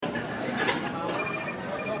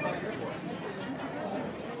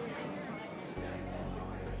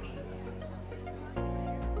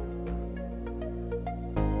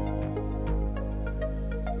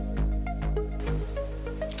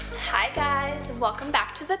guys, welcome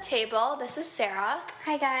back to the table. This is Sarah.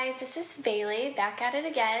 Hi guys, this is Bailey, back at it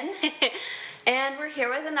again. And we're here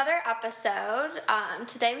with another episode.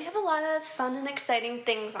 Today we have a lot of fun and exciting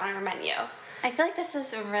things on our menu. I feel like this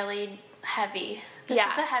is really heavy. This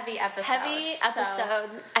is a heavy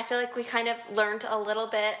episode. I feel like we kind of learned a little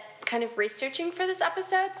bit kind of researching for this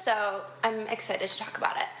episode, so I'm excited to talk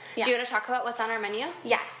about it. Yeah. Do you want to talk about what's on our menu?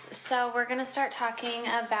 Yes. So we're going to start talking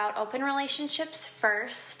about open relationships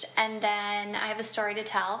first, and then I have a story to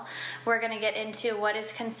tell. We're going to get into what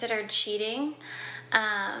is considered cheating,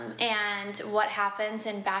 and what happens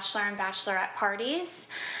in bachelor and bachelorette parties.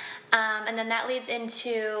 And then that leads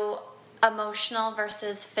into emotional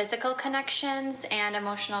versus physical connections and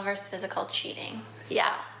emotional versus physical cheating.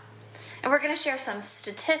 Yeah. And we're going to share some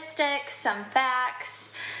statistics, some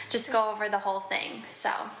facts, just go over the whole thing.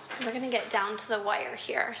 So we're going to get down to the wire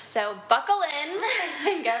here. So buckle in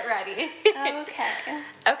and get ready. Okay.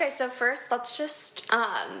 Okay, so first let's just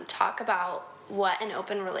talk about what an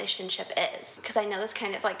open relationship is, because I know this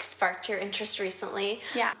kind of like sparked your interest recently.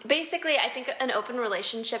 Yeah. Basically, I think an open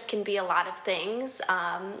relationship can be a lot of things.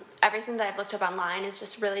 Everything that I've looked up online is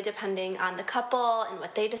just really depending on the couple and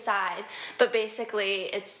what they decide. But basically,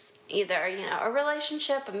 it's either, a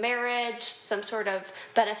relationship, a marriage, some sort of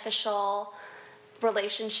beneficial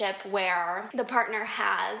relationship where the partner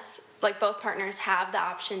has, like both partners have the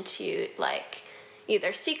option to like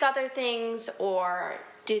either seek other things or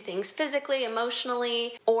do things physically,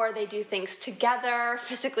 emotionally, or they do things together,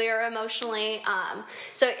 physically or emotionally.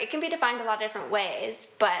 So it can be defined a lot of different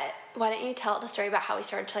ways, but why don't you tell the story about how we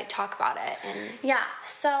started to talk about it? Yeah,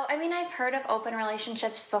 so I've heard of open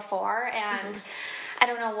relationships before, and I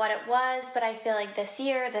don't know what it was, but I feel like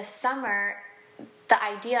this summer, the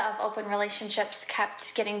idea of open relationships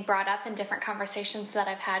kept getting brought up in different conversations that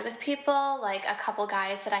I've had with people. Like a couple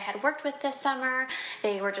guys that I had worked with this summer,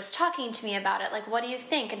 they were just talking to me about it. Like, what do you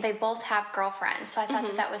think? And they both have girlfriends. So I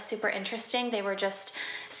thought that was super interesting. They were just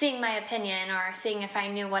seeing my opinion or seeing if I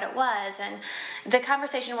knew what it was. And the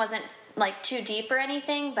conversation wasn't like too deep or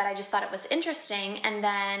anything, but I just thought it was interesting. And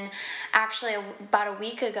then actually about a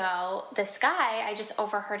week ago, this guy, I just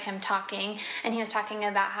overheard him talking, and he was talking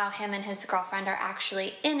about how him and his girlfriend are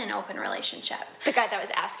actually in an open relationship. The guy that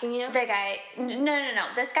was asking you? The guy, no.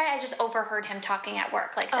 This guy, I just overheard him talking at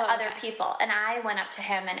work, like to other people. And I went up to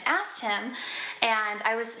him and asked him, and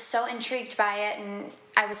I was so intrigued by it, and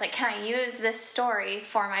I was like, can I use this story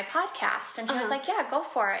for my podcast? And he was like, yeah, go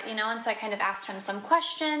for it, And so I kind of asked him some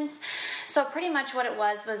questions. So pretty much what it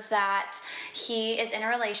was that he is in a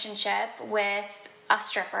relationship with a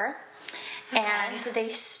stripper. Okay. And they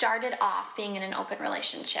started off being in an open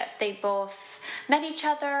relationship. They both met each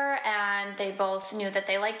other, and they both knew that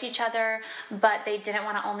they liked each other, but they didn't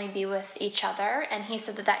want to only be with each other. And he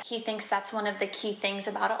said that he thinks that's one of the key things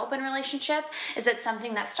about an open relationship, is it's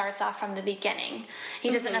something that starts off from the beginning. He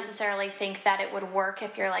doesn't necessarily think that it would work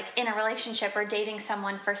if you're like in a relationship or dating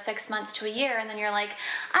someone for 6 months to a year, and then you're like,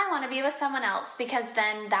 I want to be with someone else, because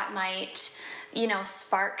then that might,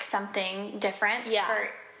 spark something different for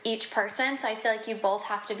each person. So I feel like you both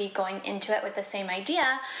have to be going into it with the same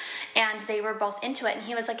idea, and they were both into it. And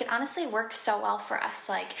he was like, it honestly worked so well for us.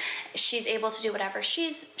 Like, she's able to do whatever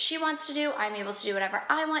she wants to do, I'm able to do whatever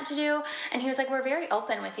I want to do. And he was like, we're very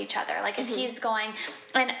open with each other. Like, if he's going,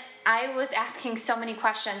 and I was asking so many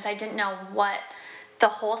questions, I didn't know what the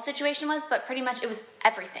whole situation was, but pretty much it was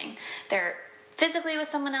everything. They're physically with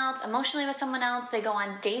someone else, emotionally with someone else, they go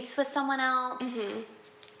on dates with someone else.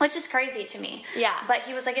 Which is crazy to me. Yeah. But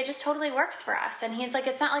he was like, it just totally works for us. And he's like,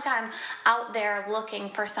 it's not like I'm out there looking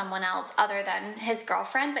for someone else other than his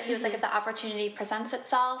girlfriend. But he was like, if the opportunity presents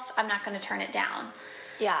itself, I'm not going to turn it down.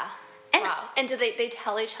 Yeah. And wow. And do they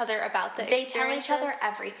tell each other about the experiences? They tell each other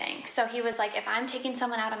everything. So he was like, if I'm taking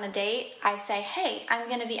someone out on a date, I say, hey, I'm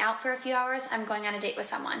going to be out for a few hours. I'm going on a date with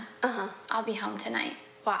someone. I'll be home tonight.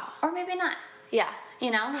 Wow. Or maybe not. Yeah.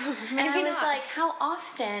 And he was like, how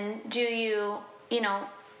often do you,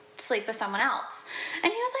 sleep with someone else?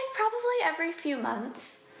 And he was like, probably every few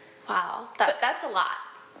months. Wow. That's a lot.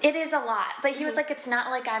 It is a lot. But he was like, it's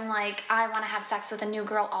not like I'm like, I want to have sex with a new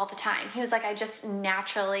girl all the time. He was like, I just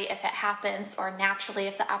naturally, if it happens, or naturally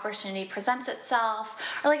if the opportunity presents itself,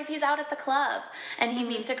 or like if he's out at the club and he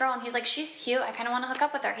meets a girl and he's like, she's cute, I kind of want to hook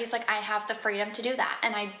up with her. He's like, I have the freedom to do that.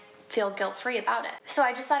 And I feel guilt-free about it. So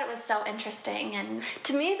I just thought it was so interesting. And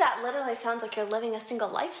to me, that literally sounds like you're living a single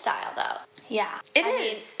lifestyle, though. Yeah, it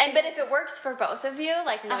is. But if it works for both of you,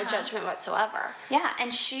 like no judgment whatsoever. Yeah,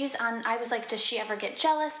 and I was like, does she ever get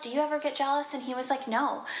jealous? Do you ever get jealous? And he was like,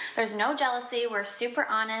 no, there's no jealousy. We're super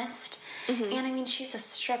honest. And she's a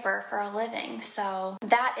stripper for a living. So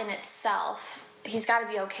that in itself he's got to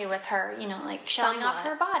be okay with her, you know, like showing off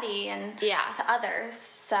her body and to others.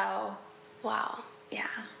 So, wow. Yeah.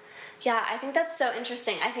 Yeah, I think that's so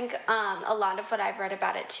interesting. I think a lot of what I've read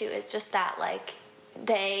about it too is just that, like,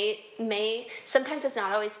 sometimes it's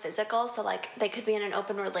not always physical, so like they could be in an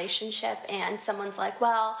open relationship and someone's like,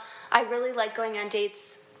 well, I really like going on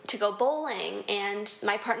dates to go bowling and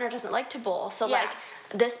my partner doesn't like to bowl, so like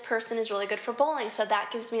this person is really good for bowling, so that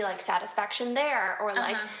gives me like satisfaction there. Or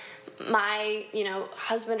like my, you know,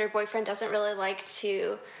 husband or boyfriend doesn't really like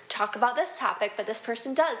to talk about this topic, but this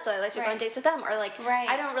person does, so I like to go on dates with them. Or like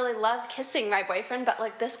I don't really love kissing my boyfriend, but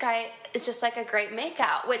like this guy is just like a great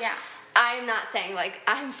makeout, which I'm not saying like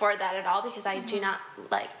I'm for that at all, because I do not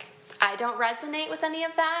like, I don't resonate with any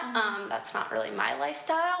of that. That's not really my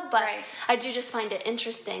lifestyle, but I do just find it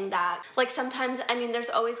interesting that, like, sometimes, I mean, there's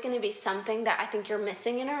always going to be something that I think you're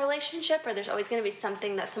missing in a relationship, or there's always going to be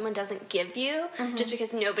something that someone doesn't give you, just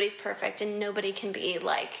because nobody's perfect and nobody can be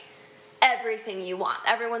like everything you want.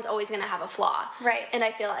 Everyone's always going to have a flaw. Right. And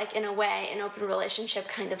I feel like in a way an open relationship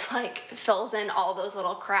kind of like fills in all those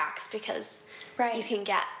little cracks, because you can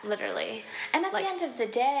get literally. And at the end of the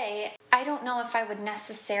day, I don't know if I would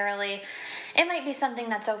necessarily, it might be something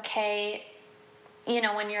that's okay, you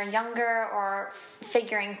know, when you're younger or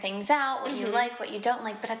figuring things out, what you like, what you don't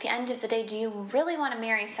like. But at the end of the day, do you really want to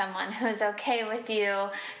marry someone who's okay with you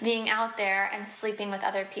being out there and sleeping with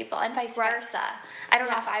other people, and vice versa? I don't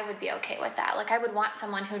know if I would be okay with that. Like, I would want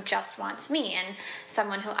someone who just wants me and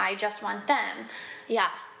someone who I just want them. Yeah.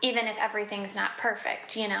 Even if everything's not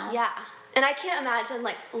perfect, you know? Yeah. And I can't imagine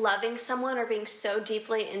like loving someone or being so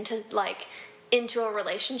deeply into a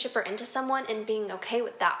relationship or into someone and being okay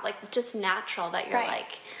with that, like just natural that you're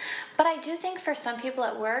like. But I do think for some people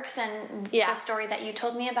it works, and the story that you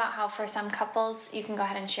told me about how for some couples, you can go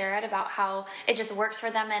ahead and share it, about how it just works for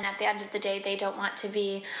them, and at the end of the day they don't want to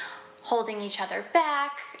be holding each other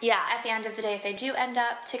back. Yeah. At the end of the day, if they do end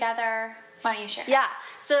up together. Why don't you share? Yeah,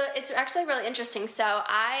 so it's actually really interesting. So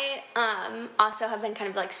I also have been kind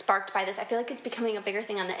of like sparked by this. I feel like it's becoming a bigger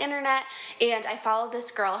thing on the internet, and I follow this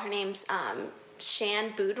girl. Her name's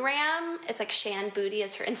Shan Boodram. It's like Shan Booty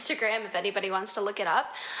is her Instagram, if anybody wants to look it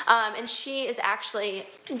up. And she is actually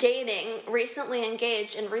dating, recently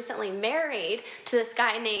engaged, and recently married to this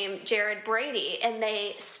guy named Jared Brady. And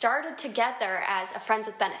they started together as a friends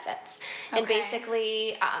with benefits. And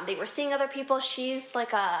basically, they were seeing other people. She's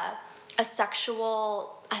like a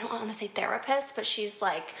sexual, I don't want to say therapist, but she's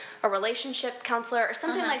like a relationship counselor or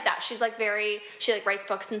something like that. She's like she like writes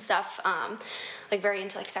books and stuff, like very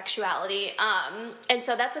into like sexuality. And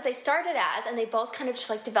so that's what they started as, and they both kind of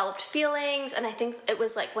just like developed feelings. And I think it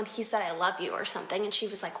was like when he said, I love you or something, and she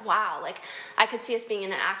was like, wow, like I could see us being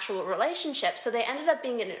in an actual relationship. So they ended up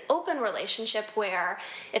being in an open relationship where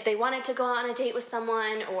if they wanted to go on a date with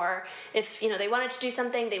someone, or if, you know, they wanted to do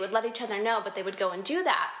something, they would let each other know, but they would go and do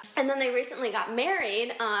that. And then they recently got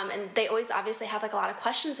married, and they always obviously have like a lot of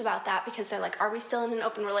questions about that, because they're like, are we still in an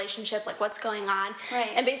open relationship? Like, what's going on?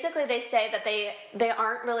 Right. And basically they say that they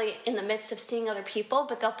aren't really in the midst of seeing other people,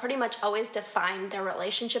 but they'll pretty much always define their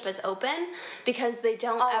relationship as open, because they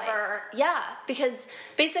don't ever, because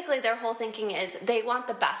basically their whole thinking is they want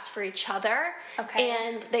the best for each other,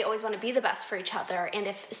 and they always want to be the best for each other. And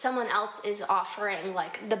if someone else is offering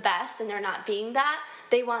like the best and they're not being that,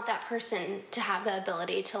 they want that person to have the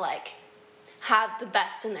ability to like have the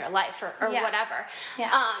best in their life or whatever.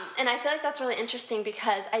 Yeah. And I feel like that's really interesting,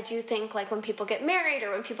 because I do think like when people get married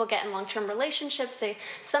or when people get in long-term relationships, they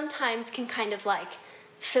sometimes can kind of like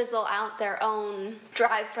fizzle out their own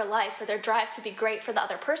drive for life, or their drive to be great for the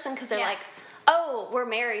other person, because they're like, oh, we're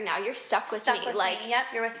married now, you're stuck with me. Yep,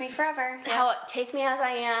 you're with me forever. Take me as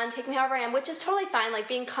I am, take me however I am, which is totally fine. Like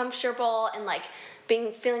being comfortable and like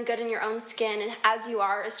feeling good in your own skin and as you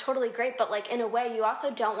are is totally great, but like in a way you also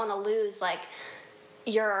don't want to lose like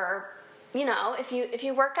your, you know, if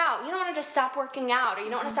you work out, you don't want to just stop working out, or you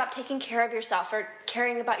don't want to stop taking care of yourself or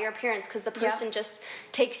caring about your appearance, because the person just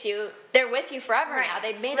takes you, they're with you forever now.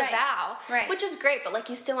 They've made a vow, which is great, but like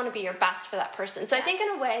you still want to be your best for that person. So I think in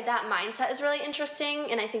a way that mindset is really interesting,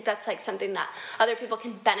 and I think that's like something that other people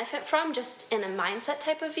can benefit from, just in a mindset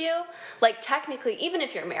type of view. Like technically, even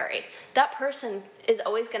if you're married, that person is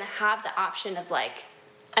always going to have the option of like,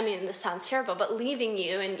 I mean, this sounds terrible, but leaving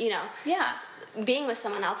you and, you know, being with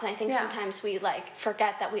someone else. And I think sometimes we like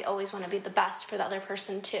forget that we always want to be the best for the other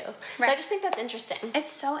person too. So I just think that's interesting. It's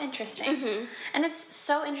so interesting. And it's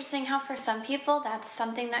so interesting how for some people that's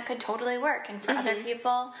something that could totally work, and for other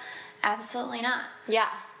people absolutely not.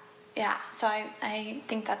 Yeah, so I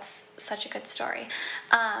think that's such a good story.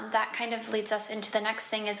 That kind of leads us into the next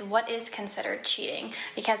thing is what is considered cheating?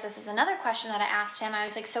 Because this is another question that I asked him. I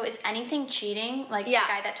was like, so is anything cheating? Like the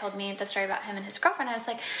guy that told me the story about him and his girlfriend, I was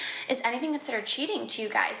like, is anything considered cheating to you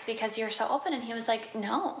guys? Because you're so open. And he was like,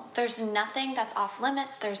 no, there's nothing that's off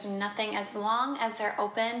limits. There's nothing, as long as they're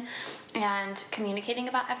open and communicating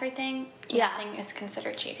about everything, nothing is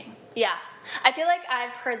considered cheating. Yeah. I feel like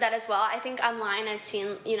I've heard that as well. I think online I've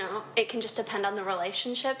seen, it can just depend on the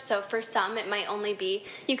relationship. So for some, it might only be,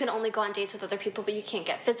 you can only go on dates with other people, but you can't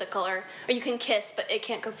get physical, or you can kiss, but it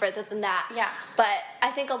can't go further than that. Yeah. But I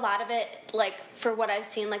think a lot of it, like, for what I've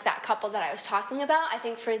seen, like that couple that I was talking about, I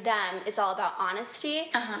think for them, it's all about honesty.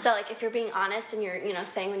 So, like, if you're being honest and you're,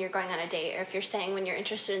 saying when you're going on a date, or if you're saying when you're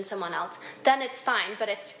interested in someone else, then it's fine. But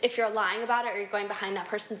if you're lying about it, or you're going behind that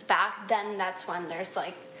person's back, then that's when there's,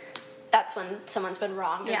 like, that's when someone's been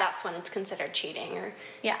wronged, or that's when it's considered cheating, or,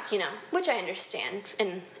 which I understand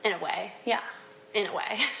in a way. Yeah. In a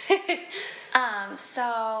way.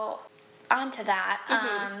 So, on to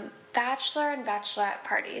that. Bachelor and bachelorette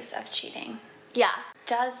parties of cheating. Yeah.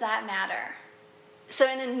 Does that matter?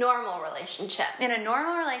 So in a normal relationship. In a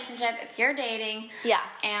normal relationship, if you're dating,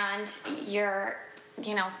 and your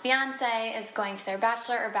fiance is going to their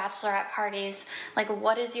bachelor or bachelorette parties, like,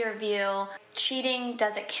 what is your view? Cheating,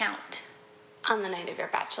 does it count? On the night of your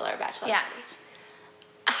bachelor or bachelorette Yes.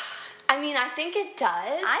 party? I mean, I think it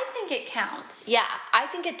does. I think it counts. Yeah, I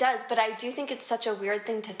think it does, but I do think it's such a weird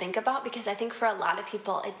thing to think about, because I think for a lot of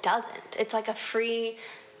people it doesn't. It's like a free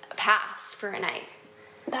pass for a night.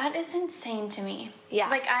 That is insane to me. Yeah.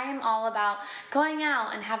 Like, I am all about going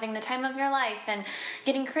out and having the time of your life and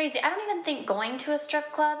getting crazy. I don't even think going to a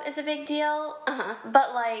strip club is a big deal.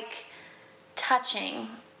 But, like, touching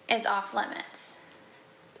is off limits.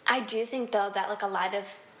 I do think, though, that, like, a lot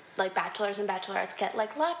of, like, bachelors and bachelorettes get,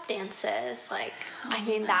 like, lap dances. Like,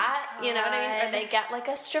 you know what I mean? Or they get, like,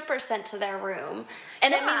 a stripper sent to their room.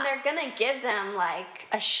 And, I mean, they're gonna give them, like,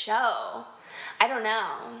 a show. I don't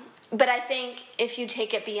know. But I think if you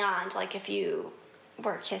take it beyond, like, if you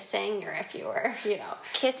were kissing, or if you were,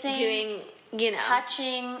 kissing, doing,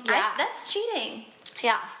 touching, that's cheating.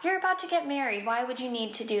 Yeah. You're about to get married. Why would you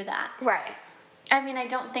need to do that? Right. I mean, I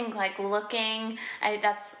don't think, like, looking,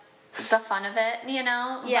 that's the fun of it,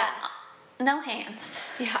 Yeah. But no hands.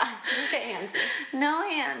 Yeah. Don't get handsy. No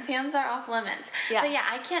hands. Hands are off limits. Yeah. But,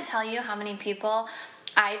 I can't tell you how many people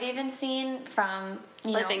I've even seen from,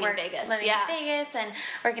 living in Vegas. Living in Vegas and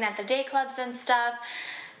working at the day clubs and stuff.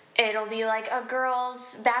 It'll be like a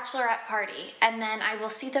girl's bachelorette party, and then I will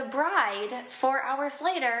see the bride 4 hours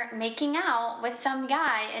later making out with some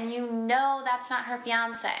guy, and that's not her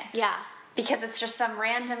fiance. Yeah. Because it's just some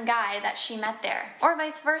random guy that she met there. Or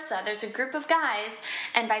vice versa. There's a group of guys,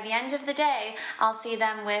 and by the end of the day, I'll see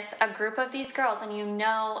them with a group of these girls, and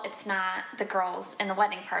it's not the girls in the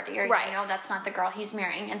wedding party, or that's not the girl he's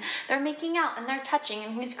marrying. And they're making out, and they're touching,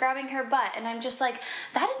 and he's grabbing her butt, and I'm just like,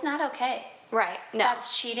 that is not okay. Right. No.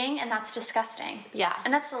 That's cheating, and that's disgusting. Yeah.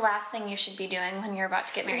 And that's the last thing you should be doing when you're about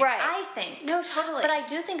to get married. Right. I think. No, totally. But I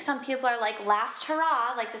do think some people are like, last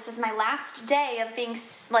hurrah, like, this is my last day of being,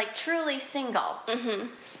 like, truly single.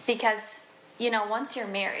 Because, once you're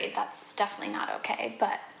married, that's definitely not okay.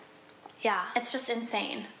 But yeah, it's just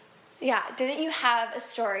insane. Yeah. Didn't you have a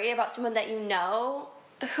story about someone that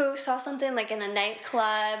who saw something, like, in a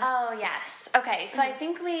nightclub? Oh, yes. Okay, so I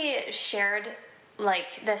think we shared,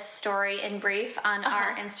 like, this story in brief on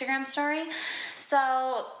our Instagram story.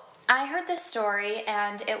 So I heard this story,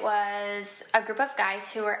 and it was a group of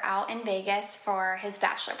guys who were out in Vegas for his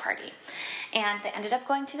bachelor party, and they ended up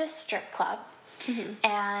going to this strip club,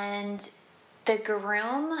 and the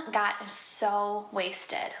groom got so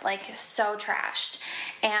wasted, like, so trashed,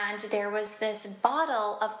 and there was this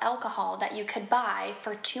bottle of alcohol that you could buy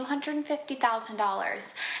for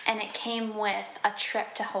 $250,000, and it came with a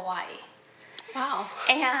trip to Hawaii. Wow.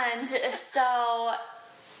 And so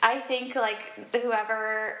I think, like,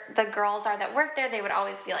 whoever the girls are that work there, they would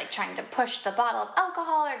always be, like, trying to push the bottle of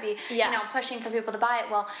alcohol, or be, pushing for people to buy it.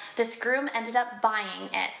 Well, this groom ended up buying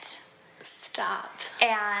it. Stop.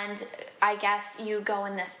 And I guess you go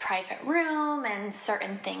in this private room, and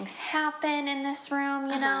certain things happen in this room,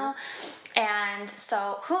 you know? And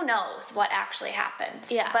so who knows what actually happened.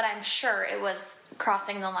 Yeah. But I'm sure it was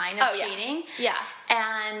crossing the line of cheating. Yeah.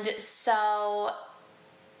 And so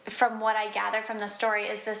from what I gather from the story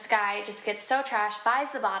is this guy just gets so trashed,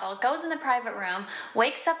 buys the bottle, goes in the private room,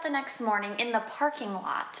 wakes up the next morning in the parking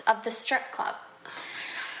lot of the strip club.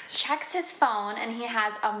 Checks his phone, and he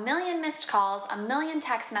has 1 million missed calls, 1 million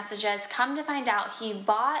text messages. Come to find out, he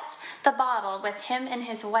bought the bottle with him and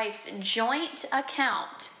his wife's joint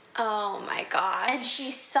account. Oh my gosh. And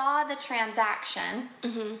she saw the transaction,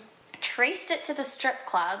 traced it to the strip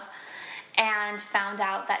club, and found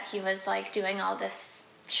out that he was like doing all this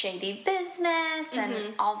shady business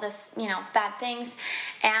and all this, bad things,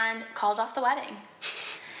 and called off the wedding.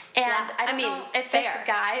 And I don't know if fair. This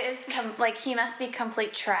guy is he must be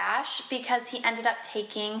complete trash, because he ended up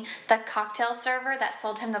taking the cocktail server that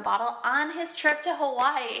sold him the bottle on his trip to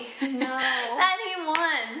Hawaii. No. That he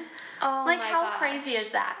won. Oh my how gosh. crazy is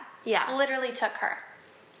that? Yeah. Literally took her.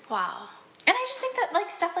 Wow. And I just think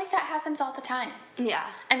that stuff like that happens all the time. Yeah.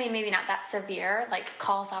 I mean, maybe not that severe,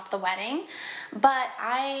 calls off the wedding, but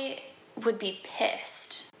I would be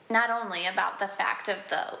pissed. Not only about the fact of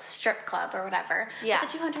the strip club or whatever, yeah. but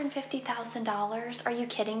the $250,000. Are you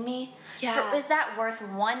kidding me? Yeah. Is that worth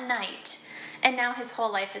one night? And now his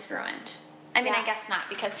whole life is ruined. I mean, I guess not,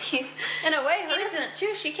 because he... In a way, hers is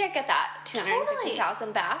too. She can't get that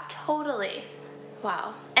 $250,000 back. Totally.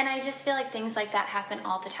 Wow. And I just feel like things like that happen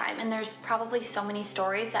all the time. And there's probably so many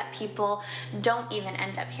stories that people don't even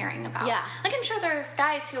end up hearing about. Yeah. I'm sure there's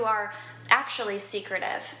guys who are actually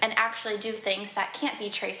secretive and actually do things that can't be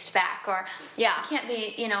traced back or can't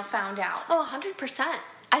be, found out. Oh, 100%.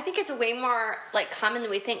 I think it's way more, common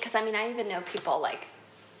than we think. Because, I even know people,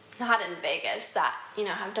 not in Vegas that,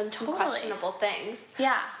 have done some questionable things.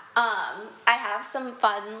 Yeah. I have some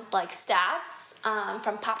fun, stats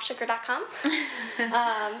from popsugar.com.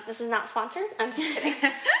 This is not sponsored. I'm just kidding.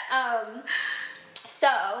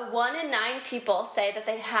 So, 1 in 9 people say that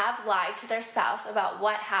they have lied to their spouse about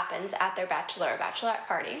what happens at their bachelor or bachelorette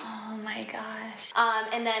party. Oh my gosh.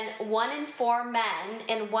 And then 1 in 4 men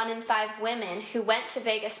and 1 in 5 women who went to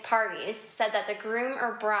Vegas parties said that the groom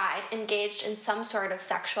or bride engaged in some sort of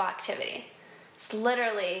sexual activity. It's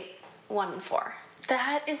literally 1 in 4.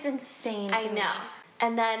 That is insane to me. I know.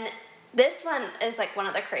 And then this one is one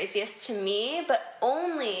of the craziest to me, but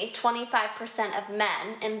only 25% of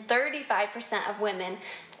men and 35% of women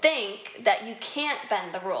think that you can't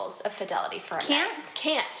bend the rules of fidelity for a man.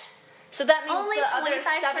 Can't. So that means only the other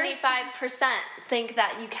 75% think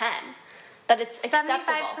that you can. That it's acceptable.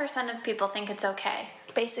 75% of people think it's okay.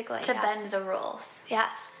 Basically, to bend the rules.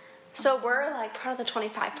 Yes. So we're part of the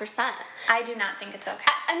 25%. I do not think it's okay.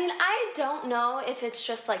 I don't know if it's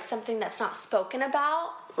just something that's not spoken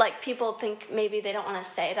about. People think maybe they don't want to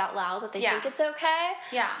say it out loud that they think it's okay.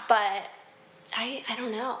 Yeah. But I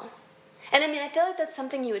don't know. And I feel like that's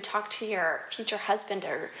something you would talk to your future husband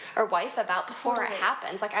or wife about before it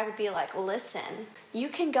happens. I would be listen, you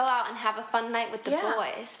can go out and have a fun night with the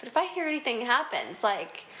boys, but if I hear anything happens, I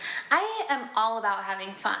am all about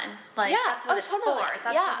having fun. That's what it's for.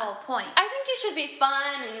 That's the whole point. I think you should be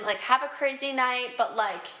fun and have a crazy night, but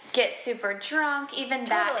get super drunk. Even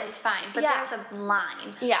that is fine. But there's a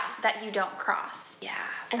line that you don't cross. Yeah.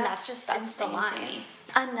 And that's the line. To me.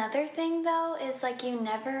 Another thing, though, is you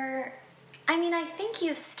never... I think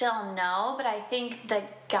you still know, but I think the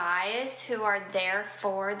guys who are there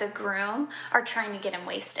for the groom are trying to get him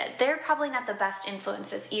wasted. They're probably not the best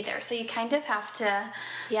influences either. So you kind of have to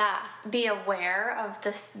be aware of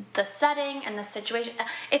the setting and the situation.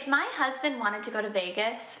 If my husband wanted to go to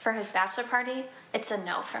Vegas for his bachelor party, it's a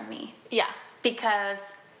no from me. Yeah. Because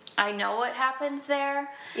I know what happens there.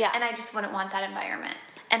 Yeah. And I just wouldn't want that environment.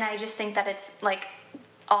 And I just think that it's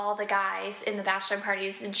all the guys in the bachelor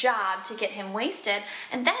party's job to get him wasted,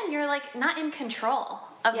 and then you're not in control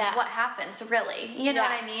of what happens, really. You know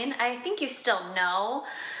what I mean? I think you still know,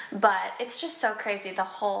 but it's just so crazy, the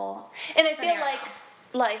whole And I scenario.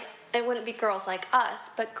 feel it wouldn't be girls like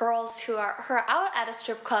us, but girls who are out at a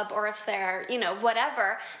strip club, or if they're,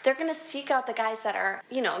 whatever, they're going to seek out the guys that are,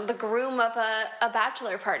 the groom of a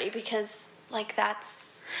bachelor party, because,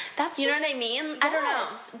 that's you know what I mean? Yes, I don't know.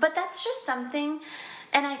 But that's just something...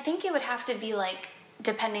 And I think it would have to be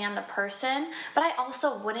depending on the person, but I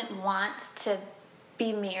also wouldn't want to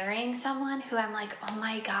be marrying someone who I'm oh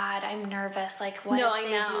my God, I'm nervous. What if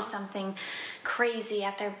they do something crazy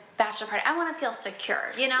at their bachelor party? I want to feel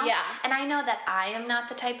secure, Yeah. And I know that I am not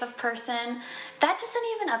the type of person that doesn't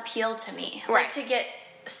even appeal to me. Right. To get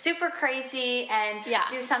super crazy and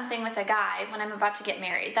do something with a guy when I'm about to get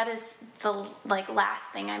married. That is the last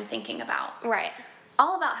thing I'm thinking about. Right.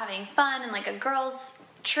 All about having fun and a girl's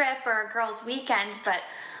trip or a girl's weekend, but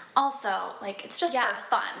also it's just for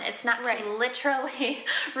fun. It's not to literally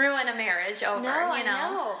ruin a marriage over. I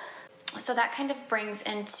know. So that kind of brings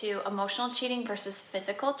into emotional cheating versus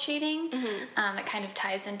physical cheating. Mm-hmm. It kind of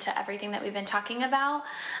ties into everything that we've been talking about.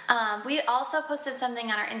 We also posted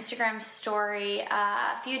something on our Instagram story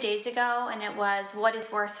a few days ago, and it was, what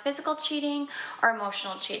is worse, physical cheating or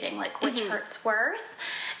emotional cheating? Which hurts worse?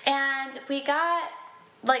 And we got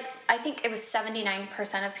like, I think it was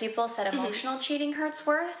 79% of people said emotional cheating hurts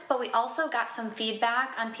worse, but we also got some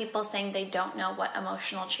feedback on people saying they don't know what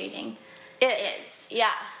emotional cheating is.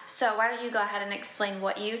 Yeah. So why don't you go ahead and explain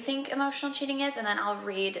what you think emotional cheating is, and then I'll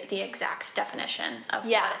read the exact definition of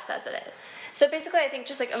what it says it is. So basically, I think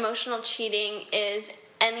just like emotional cheating is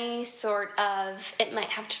any sort of, it might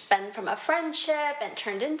have been from a friendship and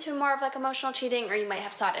turned into more of like emotional cheating, or you might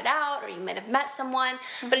have sought it out, or you might have met someone,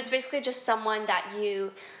 but it's basically just someone that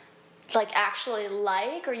you like actually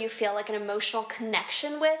like, or you feel like an emotional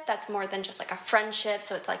connection with, that's more than just like a friendship.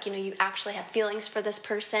 So it's like, you know, you actually have feelings for this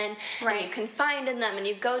person, right, and you confide in them, and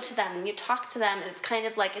you go to them and you talk to them, and it's kind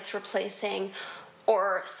of like it's replacing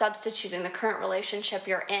or substituting the current relationship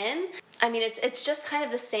you're in. I mean, it's just kind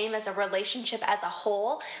of the same as a relationship as a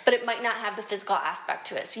whole, but it might not have the physical aspect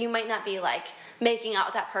to it. So you might not be like making out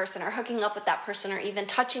with that person or hooking up with that person or even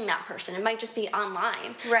touching that person. It might just be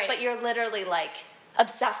online. Right. But you're literally like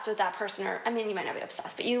obsessed with that person, or I mean, you might not be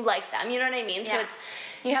obsessed, but you like them. You know what I mean? Yeah. So it's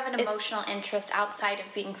you have an emotional interest outside of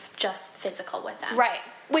being just physical with them. Right.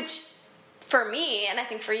 Which for me, and I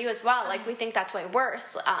think for you as well, like we think that's way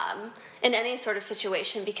worse in any sort of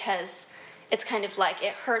situation, because it's kind of like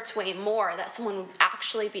it hurts way more that someone would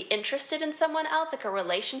actually be interested in someone else, like a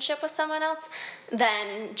relationship with someone else,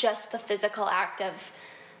 than just the physical act of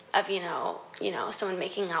you know someone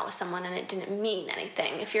making out with someone and it didn't mean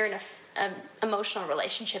anything. If you're in an emotional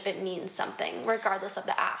relationship, it means something regardless of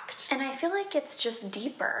the act. And I feel like it's just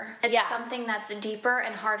deeper. It's something that's deeper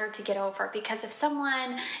and harder to get over, because if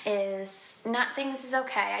someone is not saying this is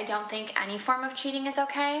okay, I don't think any form of cheating is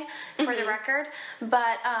okay, for the record,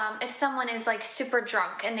 but if someone is like super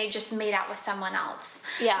drunk and they just made out with someone else,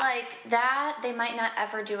 like that they might not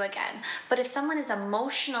ever do again. But if someone is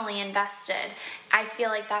emotionally invested, I feel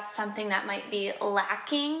like that's something that might be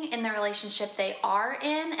lacking in the relationship they are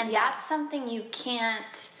in, and that's something you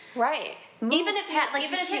can't even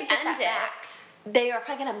if you end it, they are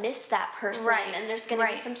probably going to miss that person, and there's going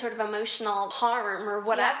to be some sort of emotional harm or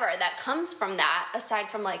whatever that comes from that, aside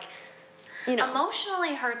from like, you know,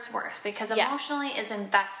 emotionally hurts worse because emotionally is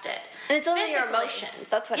invested, and it's only your emotions.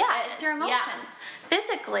 That's what it is. It's your emotions.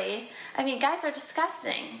 Physically, I mean, guys are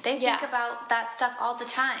disgusting. They think about that stuff all the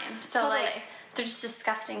time. So like, they're just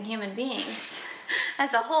disgusting human beings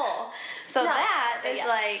as a whole. So that is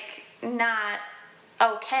like not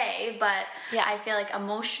okay, but I feel like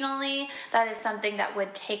emotionally that is something that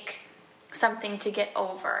would take something to get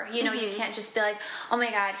over. You know, you can't just be like, oh my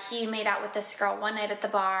God, he made out with this girl one night at the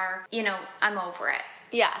bar, you know, I'm over it.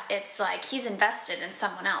 Yeah. It's like he's invested in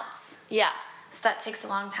someone else. Yeah. So that takes a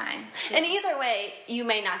long time. And either way, you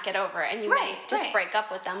may not get over it, and you may just break up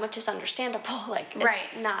with them, which is understandable. Like,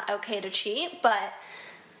 it's not okay to cheat, but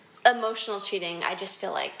emotional cheating, I just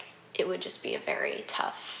feel like it would just be a very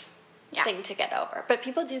tough thing to get over. But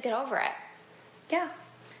people do get over it. Yeah.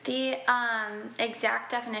 The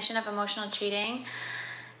exact definition of emotional cheating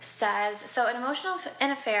says, so an emotional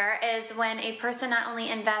affair is when a person not only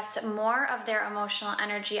invests more of their emotional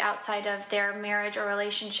energy outside of their marriage or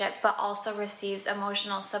relationship, but also receives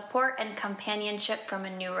emotional support and companionship from a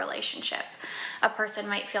new relationship. A person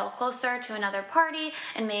might feel closer to another party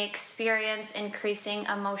and may experience increasing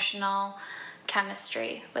emotional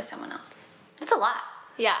chemistry with someone else. That's a lot.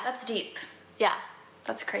 Yeah. That's deep. Yeah.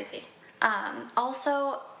 That's crazy.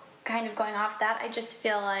 Also, kind of going off that, I just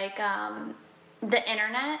feel like the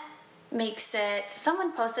internet makes it...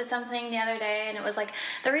 Someone posted something the other day, and it was like,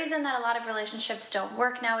 the reason that a lot of relationships don't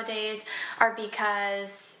work nowadays are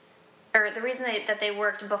because... Or the reason that they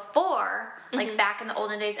worked before, like back in the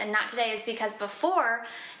olden days and not today, is because before,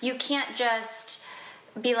 you can't just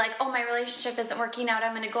be like, oh, my relationship isn't working out,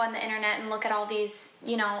 I'm going to go on the internet and look at all these,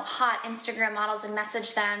 you know, hot Instagram models and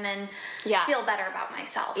message them and feel better about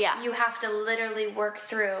myself. Yeah. You have to literally work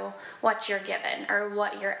through what you're given or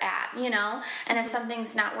what you're at, you know? And if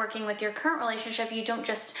something's not working with your current relationship, you don't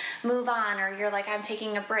just move on, or you're like, I'm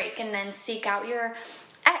taking a break, and then seek out your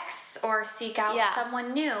ex or seek out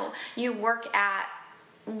someone new. You work at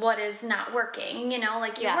what is not working, you know,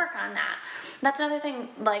 like you work on that. That's another thing,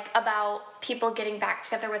 like, about people getting back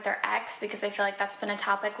together with their ex, because I feel like that's been a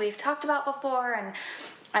topic we've talked about before, and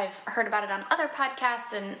I've heard about it on other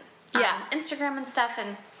podcasts and Instagram and stuff,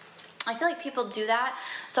 and I feel like people do that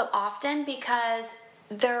so often because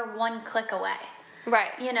they're one click away.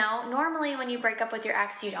 Right. You know, normally when you break up with your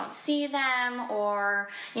ex, you don't see them, or,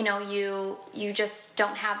 you know, you just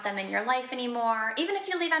don't have them in your life anymore. Even if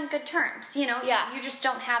you leave on good terms, you know, you just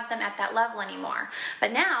don't have them at that level anymore.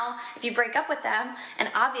 But now, if you break up with them, and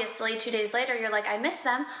obviously 2 days later you're like, I miss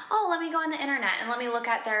them, oh, let me go on the internet and let me look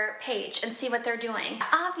at their page and see what they're doing.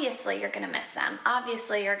 Obviously you're going to miss them.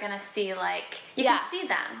 Obviously you're going to see, like, you can see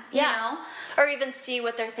them, you know? Or even see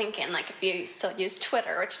what they're thinking, like if you still use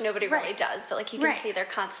Twitter, which nobody really does, but like you can see their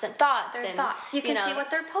constant thoughts. You can see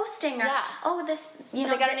what they're posting, or oh, this, you know,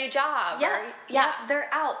 they got a new job. They're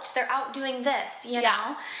out doing this, you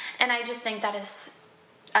know. And I just think that is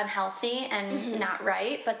unhealthy and not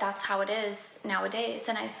right, but that's how it is nowadays.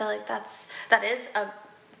 And I feel like that is a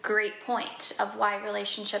great point of why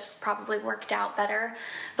relationships probably worked out better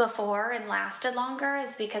before and lasted longer,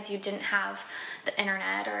 is because you didn't have the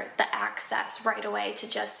internet or the access right away to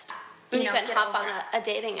just you can hop on a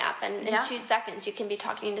dating app and in 2 seconds you can be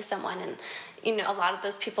talking to someone, and you know, a lot of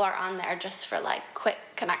those people are on there just for like quick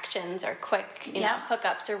connections or quick you know,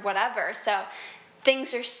 hookups or whatever. So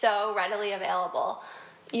things are so readily available,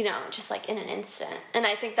 you know, just like in an instant. And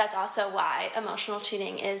I think that's also why emotional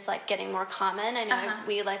cheating is like getting more common. I know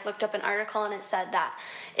we like looked up an article and it said that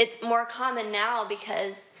it's more common now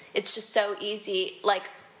because it's just so easy. Like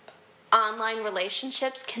online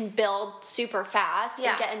relationships can build super fast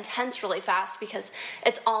and get intense really fast because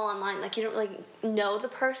it's all online. Like you don't really know the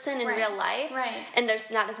person in real life, and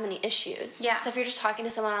there's not as many issues. So if you're just talking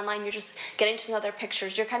to someone online, you're just getting to know their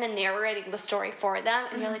pictures. You're kind of narrating the story for them,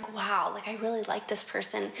 and you're like, wow, like I really like this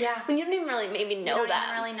person. When you don't even really maybe know them. You don't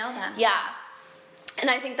even really know them. And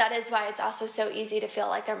I think that is why it's also so easy to feel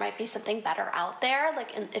like there might be something better out there,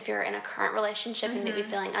 like if you're in a current relationship and maybe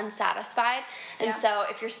feeling unsatisfied. And so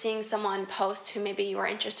if you're seeing someone post who maybe you were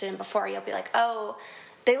interested in before, you'll be like, oh,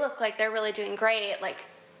 they look like they're really doing great. Like,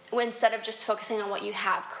 instead of just focusing on what you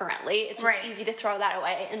have currently, it's just easy to throw that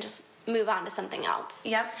away and just move on to something else.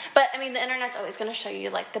 But, I mean, the internet's always going to show you,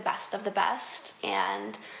 like, the best of the best.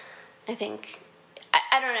 And I think...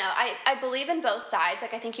 I don't know. I believe in both sides.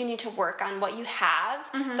 Like, I think you need to work on what you have,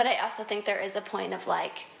 but I also think there is a point of,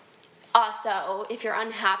 like, also, if you're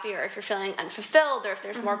unhappy or if you're feeling unfulfilled or if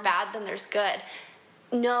there's more bad than there's good,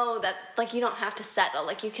 know that, like, you don't have to settle.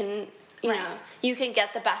 Like, you can, you know, you can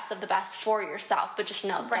get the best of the best for yourself, but just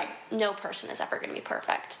know that no person is ever going to be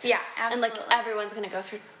perfect. Absolutely. And, like, everyone's going to go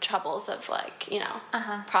through troubles of, like, you know,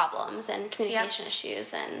 problems and communication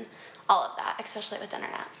issues and all of that, especially with the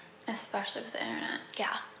internet. Especially with the internet.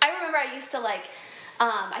 I remember I used to like,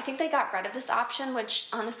 I think they got rid of this option, which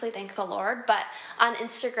honestly, thank the Lord, but on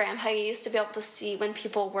Instagram, how you used to be able to see when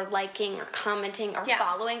people were liking or commenting or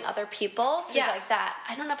following other people through like that.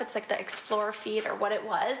 I don't know if it's like the Explore feed or what it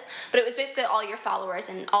was, but it was basically all your followers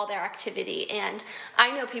and all their activity. And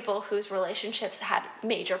I know people whose relationships had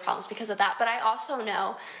major problems because of that, but I also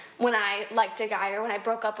know when I liked a guy or when I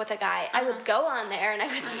broke up with a guy, I would go on there and I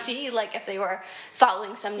would see, like, if they were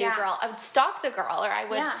following some new girl. I would stalk the girl, or I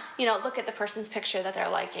would, you know, look at the person's picture that they're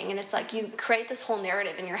liking. And it's like you create this whole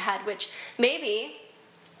narrative in your head, which maybe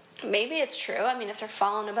it's true. I mean, if they're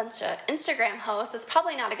following a bunch of Instagram hosts, it's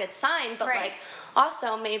probably not a good sign. But, like,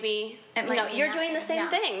 also maybe, you know, you're doing the same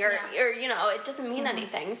thing. Or, you know, it doesn't mean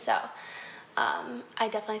anything. So I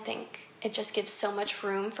definitely think it just gives so much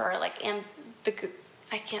room for, like,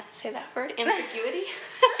 I can't say that word. Ambiguity?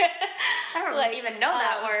 I don't even know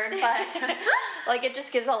that word, but... like, it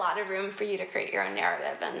just gives a lot of room for you to create your own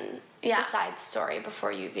narrative and decide the story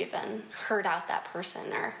before you've even heard out that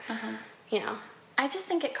person or, you know. I just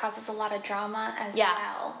think it causes a lot of drama as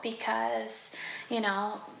well because, you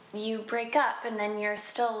know, you break up and then you're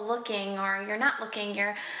still looking or you're not looking.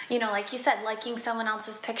 You're, you know, like you said, liking someone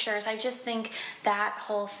else's pictures. I just think that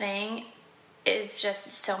whole thing is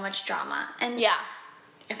just so much drama. And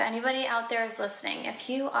if anybody out there is listening, if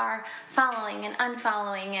you are following and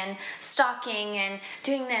unfollowing and stalking and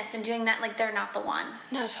doing this and doing that, like, they're not the one.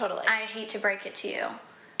 No, totally. I hate to break it to you.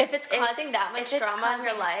 If it's causing that much drama in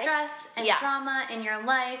your life, stress and drama in your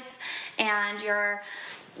life, and you're,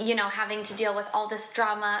 you know, having to deal with all this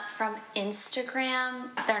drama from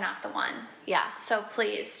Instagram, they're not the one. So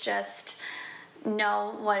please just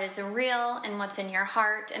know what is real and what's in your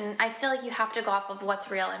heart, and I feel like you have to go off of what's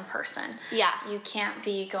real in person. You can't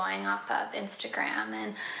be going off of Instagram,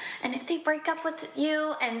 and if they break up with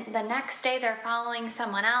you and the next day they're following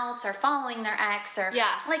someone else or following their ex or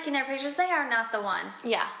liking their pictures, they are not the one.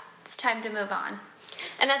 It's time to move on.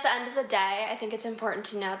 And at the end of the day, I think it's important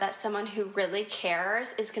to know that someone who really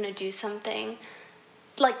cares is going to do something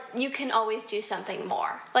like, you can always do something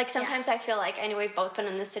more. Like, sometimes I feel like, I know we've both been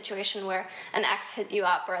in this situation where an ex hit you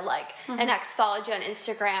up, or, like, an ex followed you on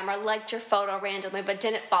Instagram, or liked your photo randomly but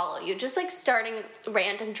didn't follow you. Just, like, starting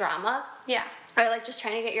random drama. Yeah. Or, like, just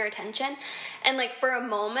trying to get your attention. And, like, for a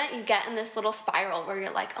moment, you get in this little spiral where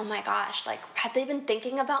you're like, oh, my gosh, like, have they been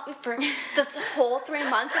thinking about me for this whole 3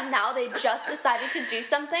 months, and now they just decided to do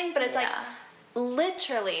something? But it's like,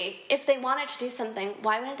 literally, if they wanted to do something,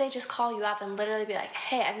 why wouldn't they just call you up and literally be like,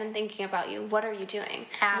 hey, I've been thinking about you. What are you doing?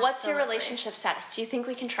 Absolutely. What's your relationship status? Do you think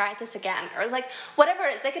we can try this again? Or, like, whatever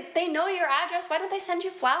it is. They know your address. Why don't they send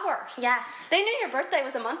you flowers? Yes. They knew your birthday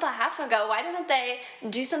was a month and a half ago. Why didn't they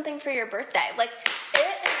do something for your birthday? Like,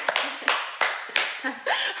 it...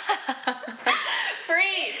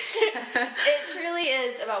 Preach. It truly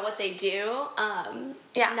is about what they do,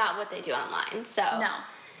 not what they do online. So no.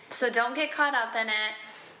 So don't get caught up in it.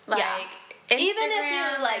 Like, Instagram, even if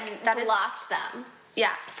you, like, blocked them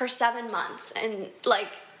for 7 months, and, like,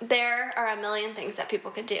 there are a million things that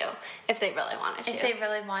people could do if they really wanted to. If they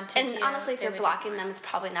really wanted to. And honestly, if you're blocking them, it's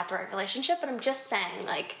probably not the right relationship, but I'm just saying,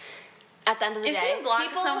 like, at the end of the day, if you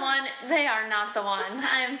block someone, they are not the one.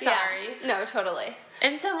 I'm sorry. Yeah. No, totally.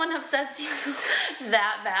 If someone upsets you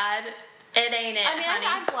that bad, it ain't it, I mean, honey.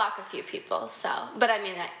 I block a few people, so... But, I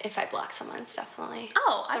mean, if I block someone, it's definitely...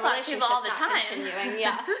 Oh, I block people all the time. Continuing.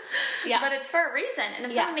 Yeah. Yeah. But it's for a reason. And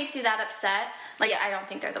if someone makes you that upset, like, I don't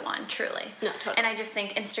think they're the one, truly. No, totally. And I just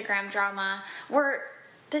think Instagram drama,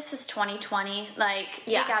 this is 2020. Like,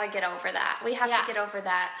 we gotta get over that. We have to get over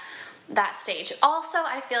that stage. Also,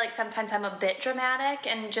 I feel like sometimes I'm a bit dramatic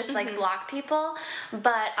and just, like, block people.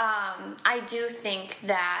 But I do think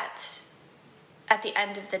that... at the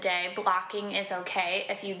end of the day, blocking is okay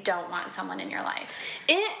if you don't want someone in your life.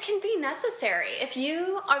 It can be necessary. If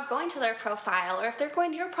you are going to their profile, or if they're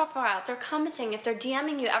going to your profile, if they're commenting, if they're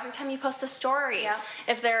DMing you every time you post a story,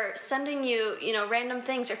 if they're sending you, random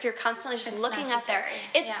things, or if you're constantly just looking at their...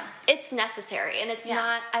 It's necessary. And it's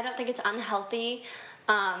not... I don't think it's unhealthy.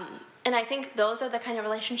 And I think those are the kind of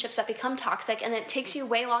relationships that become toxic, and it takes you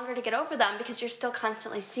way longer to get over them because you're still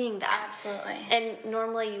constantly seeing them. Absolutely. And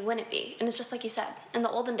normally you wouldn't be. And it's just like you said, in the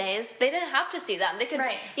olden days, they didn't have to see them. They could,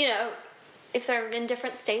 if they're in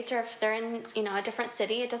different states, or if they're in, a different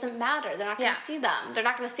city, it doesn't matter. They're not going to see them. They're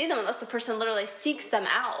not going to see them unless the person literally seeks them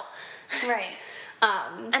out. Right.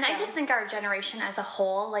 And I just think our generation as a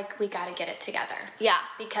whole, like, we got to get it together. Yeah.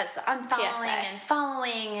 Because the unfollowing and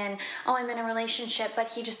following, and, oh, I'm in a relationship, but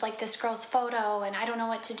he just liked this girl's photo, and I don't know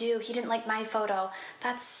what to do. He didn't like my photo.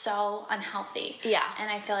 That's so unhealthy. Yeah.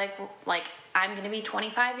 And I feel like I'm going to be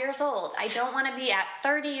 25 years old. I don't want to be at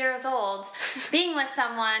 30 years old being with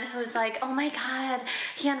someone who's like, oh my God,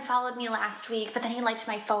 he unfollowed me last week, but then he liked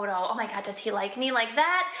my photo. Oh my God, does he like me? Like,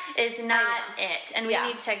 that is not it. And we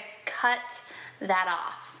need to cut that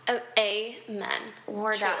off. Amen.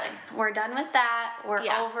 We're done. We're done with that. We're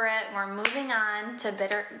over it. We're moving on to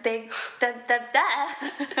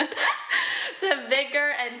to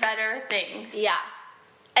bigger and better things. Yeah.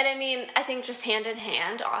 And I mean, I think just hand in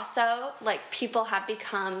hand also, like, people have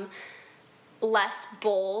become less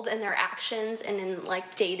bold in their actions and in,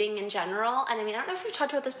 like, dating in general. And I mean, I don't know if we've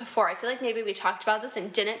talked about this before. I feel like maybe we talked about this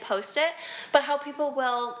and didn't post it, but how people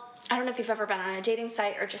will... I don't know if you've ever been on a dating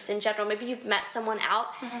site or just in general. Maybe you've met someone out,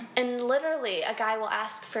 and literally a guy will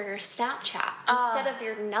ask for your Snapchat instead of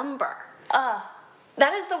your number.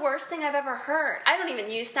 That is the worst thing I've ever heard. I don't even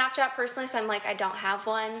use Snapchat personally, so I'm like, I don't have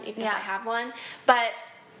one, even if I have one. But,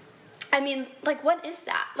 I mean, like, what is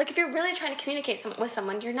that? Like, if you're really trying to communicate with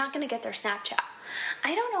someone, you're not going to get their Snapchat.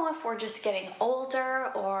 I don't know if we're just getting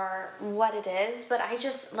older or what it is, but I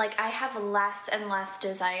just, like, I have less and less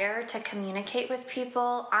desire to communicate with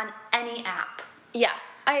people on any app. Yeah,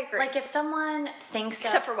 I agree. Like, if someone thinks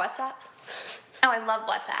Except for WhatsApp. Oh, I love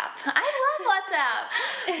WhatsApp. I love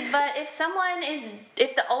WhatsApp. But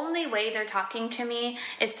if the only way they're talking to me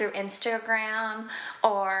is through Instagram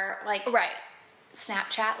or, like,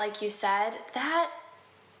 Snapchat, like you said, that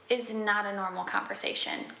is not a normal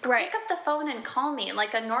conversation. Pick up the phone and call me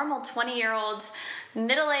like a normal 20-year-old,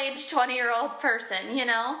 middle-aged 20-year-old person,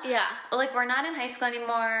 Yeah. Like, we're not in high school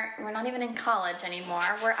anymore. We're not even in college anymore.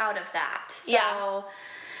 We're out of that. So,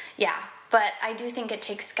 yeah. But I do think it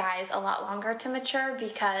takes guys a lot longer to mature,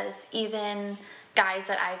 because even guys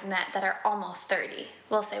that I've met that are almost 30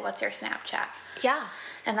 will say, what's your Snapchat? Yeah.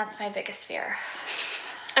 And that's my biggest fear.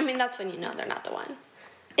 I mean, that's when you know they're not the one.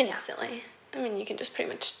 Instantly. Yeah. I mean, you can just pretty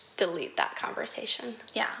much delete that conversation.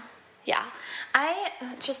 Yeah. Yeah. I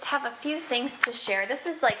just have a few things to share. This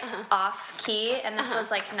is like off key, and this was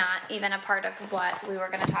like not even a part of what we were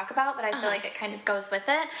going to talk about, but I feel like it kind of goes with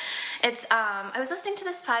it. It's I was listening to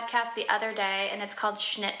this podcast the other day, and it's called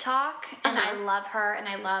Schnitt Talk, and I love her, and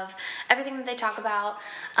I love everything that they talk about.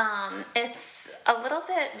 It's a little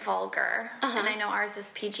bit vulgar, and I know ours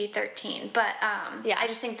is PG-13, but I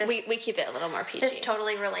just think this we keep it a little more PG. This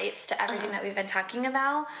totally relates to everything that we've been talking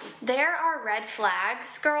about. There are red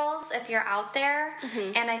flags, girls, if you're out there,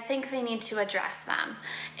 and I think we need to address them.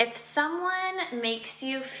 If someone makes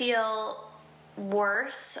you feel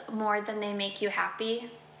worse more than they make you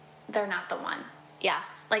happy, they're not the one. Yeah.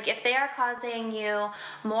 Like, if they are causing you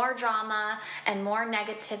more drama and more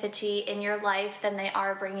negativity in your life than they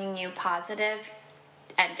are bringing you positive,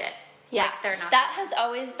 end it. Yeah, like, they're not. That has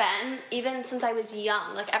always been, even since I was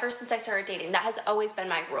young, like ever since I started dating, that has always been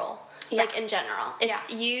my rule. Yeah. Like in general,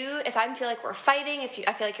 if I feel like we're fighting, I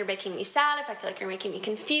feel like you're making me sad, if I feel like you're making me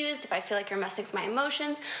confused, if I feel like you're messing with my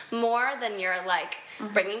emotions more than you're like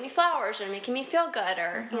bringing me flowers or making me feel good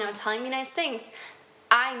or telling me nice things,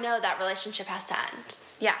 I know that relationship has to end.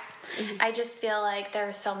 Yeah. I just feel like there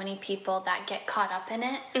are so many people that get caught up in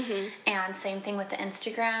it. And same thing with the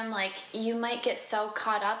Instagram. Like, you might get so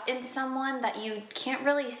caught up in someone that you can't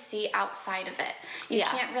really see outside of it. You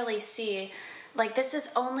can't really see, like, this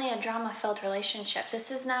is only a drama-filled relationship.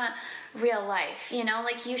 This is not real life,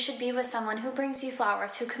 Like, you should be with someone who brings you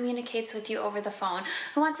flowers, who communicates with you over the phone,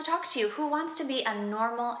 who wants to talk to you, who wants to be a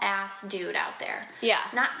normal-ass dude out there. Yeah.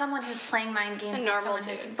 Not someone who's playing mind games, not someone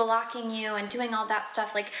who's blocking you and doing all that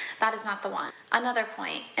stuff. Like, that is not the one. Another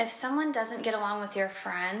point, if someone doesn't get along with your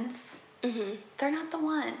friends, they're not the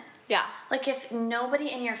one. Yeah. Like, if nobody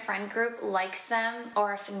in your friend group likes them,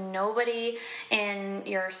 or if nobody in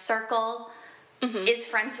your circle is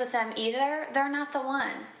friends with them either, they're not the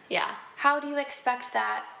one. Yeah. How do you expect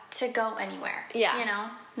that to go anywhere? Yeah.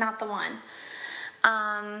 Not the one.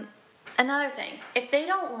 Another thing, if they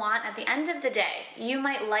don't want, at the end of the day, you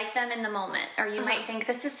might like them in the moment, or you might think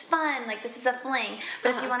this is fun, like this is a fling, but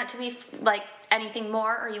if you want it to be like anything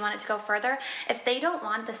more, or you want it to go further, if they don't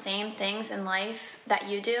want the same things in life that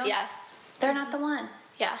you do, they're not the one.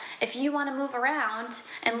 Yeah. If you want to move around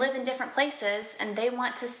and live in different places and they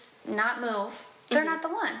want to not move, they're not the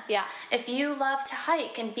one. Yeah. If you love to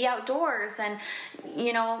hike and be outdoors and,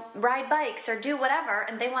 ride bikes or do whatever,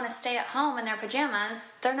 and they want to stay at home in their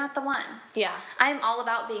pajamas, they're not the one. Yeah. I'm all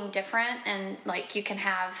about being different, and, like, you can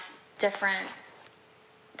have different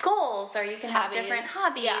goals, or you can have different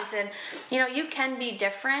hobbies, and, you can be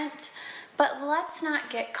different. But let's not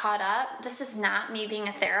get caught up. This is not me being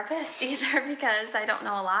a therapist either, because I don't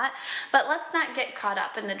know a lot. But let's not get caught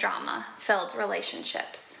up in the drama-filled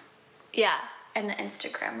relationships. Yeah. And the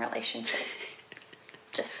Instagram relationship.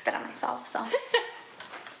 Just spit on myself, so.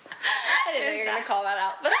 I didn't know you were going to call that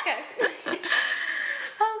out, but okay.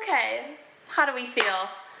 Okay. How do we feel?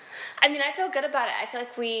 I mean, I feel good about it. I feel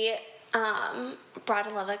like we brought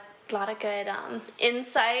a lot of good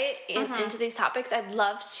insight into these topics. I'd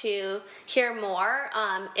love to hear more.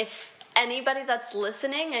 If anybody that's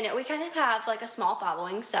listening, I know we kind of have like a small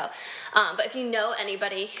following, so but if you know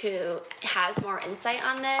anybody who has more insight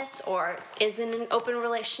on this, or is in an open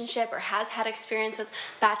relationship, or has had experience with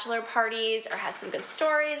bachelor parties, or has some good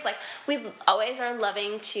stories, like, we always are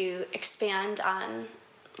loving to expand on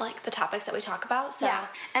like the topics that we talk about. So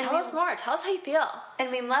and tell us more. Tell us how you feel. And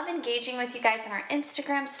we love engaging with you guys in our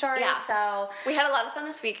Instagram stories. Yeah. So we had a lot of fun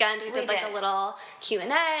this weekend. We did like a little Q&A,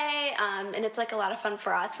 and it's like a lot of fun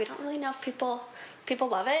for us. We don't really know if people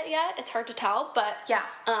love it yet. It's hard to tell, but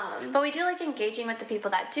but we do like engaging with the people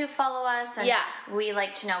that do follow us, and we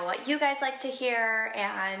like to know what you guys like to hear,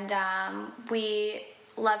 and we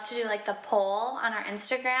love to do like the poll on our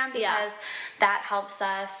Instagram, because that helps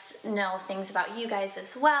us know things about you guys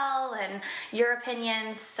as well, and your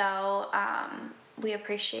opinions. So we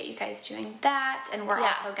appreciate you guys doing that, and we're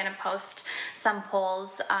also going to post some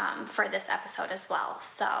polls for this episode as well.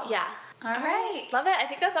 So all right. Love it. I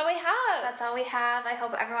think that's all we have. That's all we have. I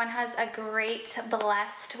hope everyone has a great,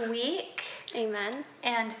 blessed week. Amen.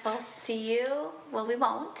 And we'll see you. Well, we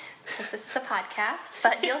won't, because this is a podcast,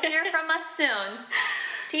 but you'll hear from us soon.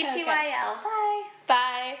 TTYL. Okay. Bye.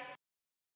 Bye.